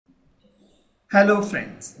Hello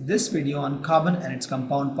friends, this video on carbon and its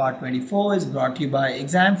compound part 24 is brought to you by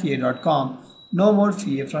examfear.com. No more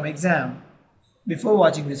fear from exam. Before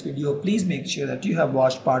watching this video, please make sure that you have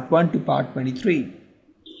watched part 1 to part 23.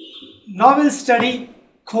 Now we'll study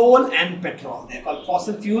coal and petrol. They are called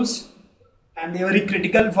fossil fuels and they are very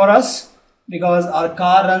critical for us because our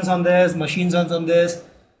car runs on this, machines runs on this,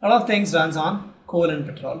 a lot of things runs on coal and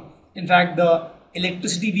petrol. In fact, the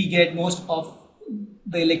electricity we get, most of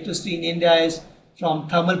the electricity in India is from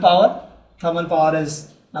thermal power. Thermal power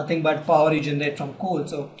is nothing but power you generate from coal.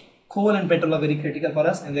 So coal and petrol are very critical for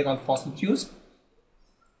us and they're called fossil fuels.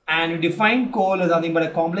 And we define coal as nothing but a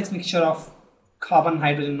complex mixture of carbon,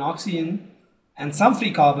 hydrogen and oxygen and some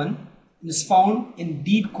free carbon. It is found in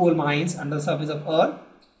deep coal mines under the surface of earth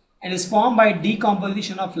and is formed by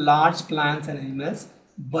decomposition of large plants and animals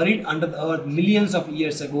buried under the earth millions of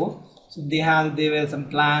years ago. So there were some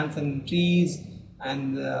plants and trees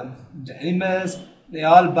and the animals, they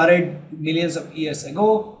all buried millions of years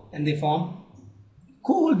ago and they form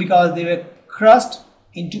coal because they were crushed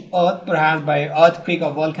into earth, perhaps by earthquake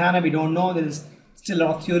or volcano. We don't know. There is still a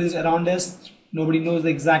lot of theories around this. Nobody knows the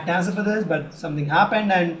exact answer for this, but something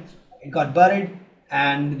happened and it got buried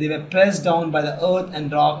and they were pressed down by the earth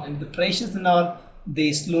and rock, and the pressures and all,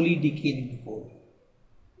 they slowly decayed into coal.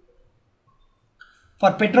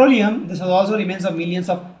 For petroleum, this was also remains of millions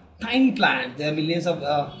of tiny plants. There are millions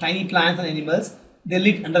of tiny plants and animals. They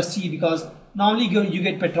live under sea because normally you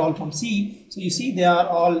get petrol from sea. So you see they are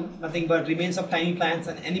all nothing but remains of tiny plants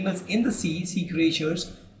and animals in the sea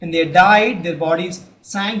creatures. When they died, their bodies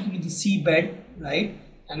sank into the seabed, right?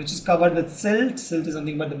 And which is covered with silt. Silt is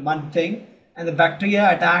nothing but the mud thing. And the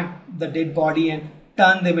bacteria attacked the dead body and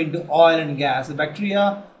turned them into oil and gas. The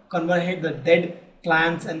bacteria converted the dead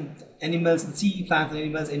plants and animals, the sea plants and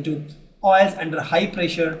animals, into oils under high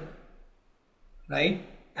pressure, right?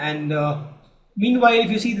 And meanwhile,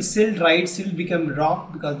 if you see the silt, right, silt become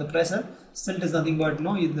rock because the pressure. Silt is nothing but the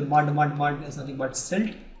mud is nothing but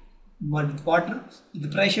silt, mud with water. With the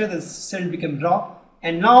pressure, the silt become rock,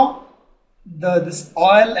 and now this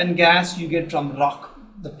oil and gas you get from rock,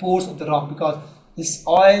 the pores of the rock, because these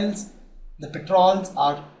oils, the petrols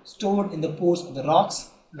are stored in the pores of the rocks,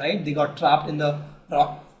 right? They got trapped in the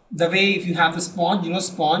rock. The way if you have the sponge,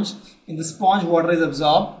 sponge, in the sponge water is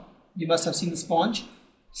absorbed. You must have seen the sponge.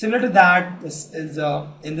 Similar to that, this is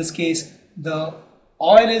in this case the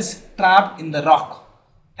oil is trapped in the rock,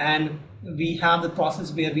 and we have the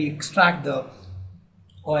process where we extract the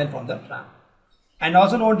oil from the plant. And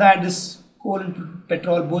also note that this coal and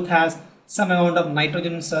petrol both has some amount of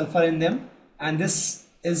nitrogen and sulfur in them, and this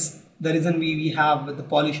is the reason we have the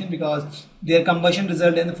pollution, because their combustion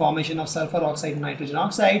result in the formation of sulfur oxide and nitrogen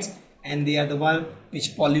oxides, and they are the one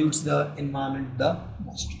which pollutes the environment the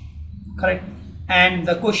most. Correct? And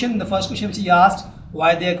the first question which he asked,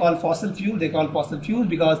 why they are called fossil fuel? They are called fossil fuels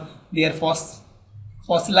because they are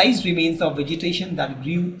fossilized remains of vegetation that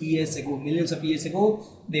grew years ago, millions of years ago.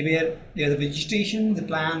 They were the vegetation, the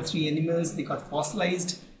plants, tree, animals, they got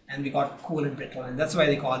fossilized, and we got coal and petrol, and that's why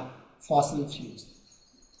they call fossil fuels.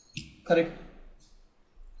 Correct?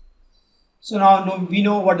 So now we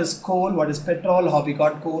know what is coal, what is petrol, how we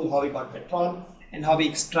got coal, how we got petrol, and how we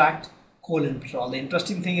extract coal and petrol. The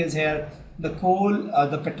interesting thing is here, the coal,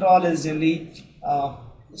 the petrol is generally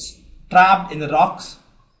trapped in the rocks,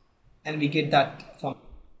 and we get that from.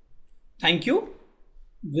 Thank you.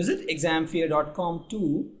 Visit examfear.com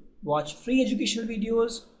to watch free educational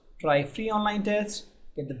videos, try free online tests,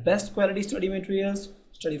 get the best quality study materials,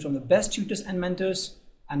 study from the best tutors and mentors,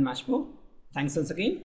 and much more. Thanks once again.